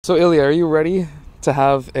So Ilya, are you ready to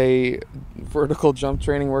have a vertical jump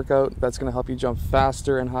training workout that's going to help you jump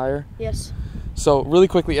faster and higher? Yes. So really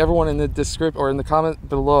quickly, everyone in the description or in the comment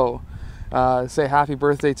below, say happy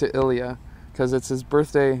birthday to Ilya, because it's his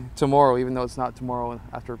birthday tomorrow, even though it's not tomorrow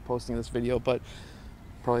after posting this video, but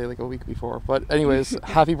probably like a week before. But anyways,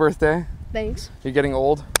 happy birthday. Thanks. You're getting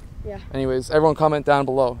old. Yeah. Anyways, everyone comment down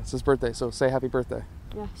below. It's his birthday, so say happy birthday.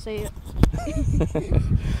 Yeah, say it.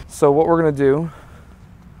 So what we're going to do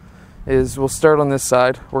is we'll start on this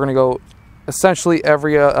side. We're going to go essentially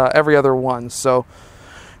every other one. So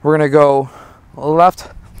we're going to go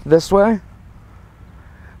left this way,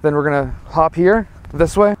 then we're going to hop here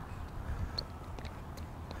this way,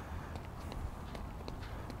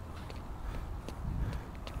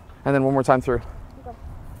 and then one more time through. Okay.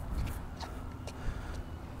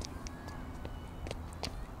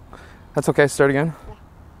 That's okay, start again. Yeah.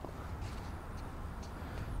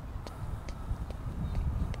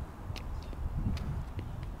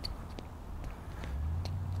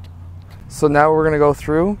 So now we're going to go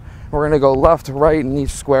through, we're going to go left, right in each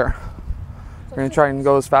square. We're going to try and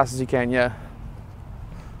go as fast as you can, yeah.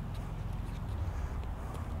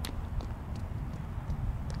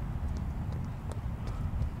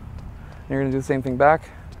 You're going to do the same thing back.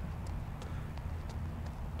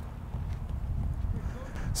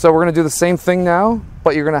 So we're going to do the same thing now,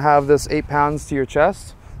 but you're going to have this 8 pounds to your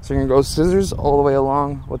chest. So you're going to go scissors all the way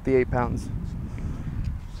along with the 8 pounds.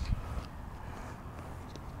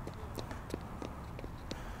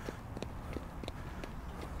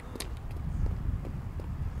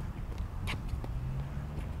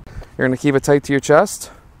 You're going to keep it tight to your chest,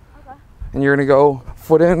 Okay. and you're going to go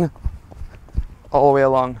foot in all the way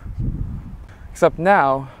along. Except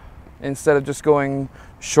now, instead of just going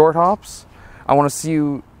short hops, I want to see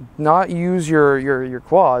you not use your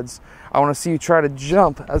quads. I want to see you try to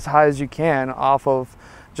jump as high as you can off of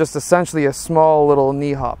just essentially a small little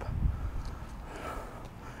knee hop.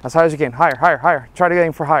 As high as you can. Higher, higher, higher. Try to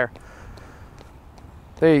aim for higher.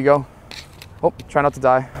 There you go. Oh, try not to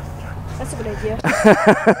die. That's a good idea.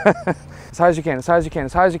 As high as you can, as high as you can,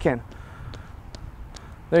 as high as you can.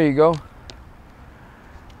 There you go.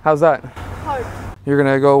 How's that? Hard. You're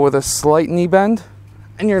gonna go with a slight knee bend,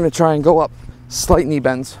 and you're gonna try and go up. Slight knee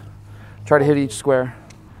bends. Try to hit each square.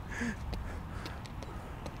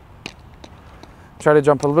 Try to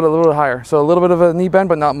jump a little higher. So a little bit of a knee bend,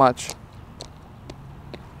 but not much.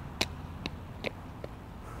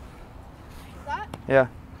 That? Yeah.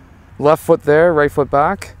 Left foot there, right foot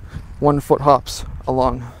back. 1 foot hops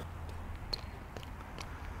along.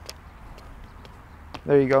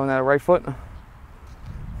 There you go, now right foot.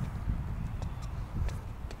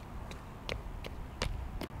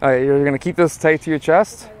 Alright, you're gonna keep this tight to your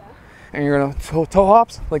chest, and you're gonna toe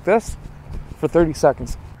hops like this for 30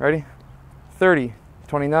 seconds. Ready? 30,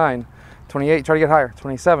 29, 28, try to get higher,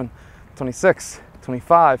 27, 26,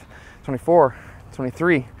 25, 24,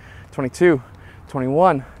 23, 22,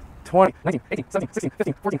 21, 20, 19, 18, 17, 16,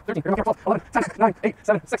 15, 14, 13, 12, 11, 10, 9, 8,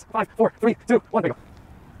 7, 6, 5, 4, 3, 2, 1, there you go.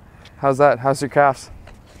 How's that? How's your calves?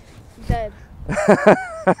 Dead.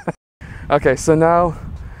 Okay, so now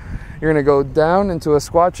you're gonna go down into a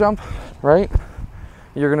squat jump, right?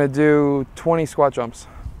 You're gonna do 20 squat jumps.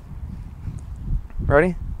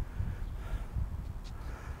 Ready?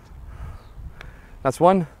 That's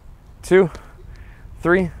 1, 2,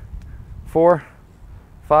 3, 4,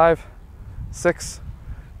 5, 6,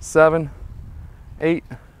 7, 8,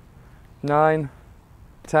 9,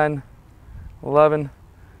 10, 11,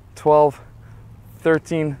 12,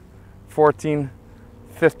 13, 14,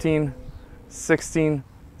 15, 16,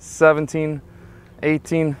 17,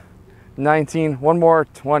 18, 19, one more,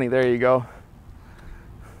 20. There you go.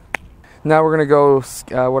 Now we're gonna go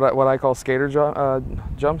what I call skater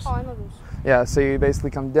jumps. Oh, I know those. Yeah, so you basically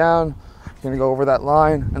come down, you're gonna go over that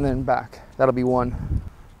line and then back. That'll be 1.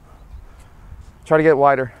 Try to get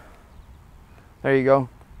wider. There you go.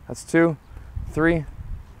 That's 2, 3,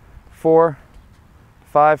 4,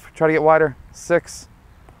 5. Try to get wider. 6,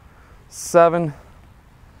 7,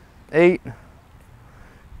 8,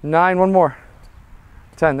 9. One more.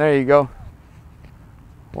 10. There you go.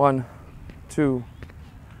 1, 2,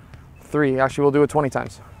 3. Actually, we'll do it 20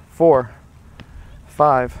 times. 4,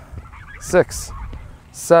 5, 6,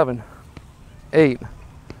 7, 8,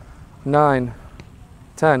 9,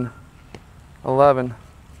 10, 11,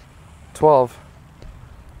 12,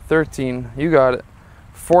 13, you got it,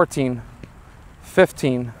 14,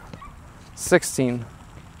 15, 16,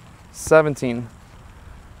 17,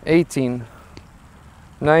 18,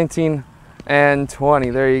 19, and 20.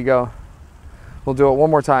 There you go. We'll do it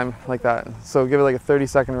one more time like that. So give it like a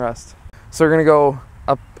 30-second rest. So we're gonna go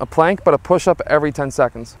a plank, but a push-up every 10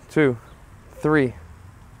 seconds. 2, 3,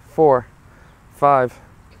 4, 5,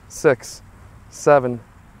 6, 7,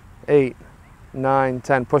 8, 9,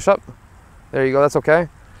 10. Push up. There you go. That's okay.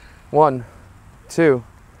 1, 2,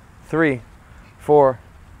 3, 4,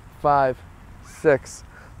 5, 6,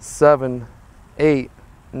 7, 8,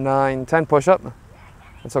 9, 10. Push up.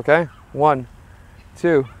 That's okay. 1,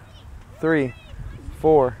 2, 3,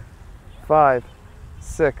 4, 5,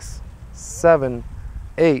 6, 7,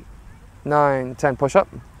 8, 9, 10. Push up.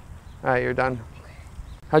 All right, you're done.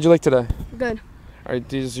 How'd you like today? Good. All right,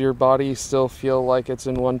 does your body still feel like it's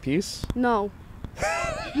in one piece? No.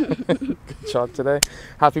 Good job today.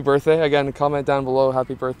 Happy birthday. Again, comment down below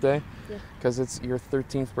happy birthday. Yeah. Because it's your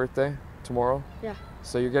 13th birthday tomorrow. Yeah.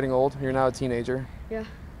 So you're getting old. You're now a teenager. Yeah.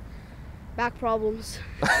 Back problems.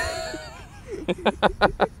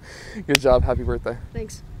 Good job. Happy birthday.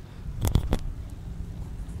 Thanks.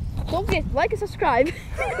 Don't forget to like and subscribe.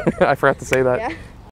 I forgot to say that. Yeah.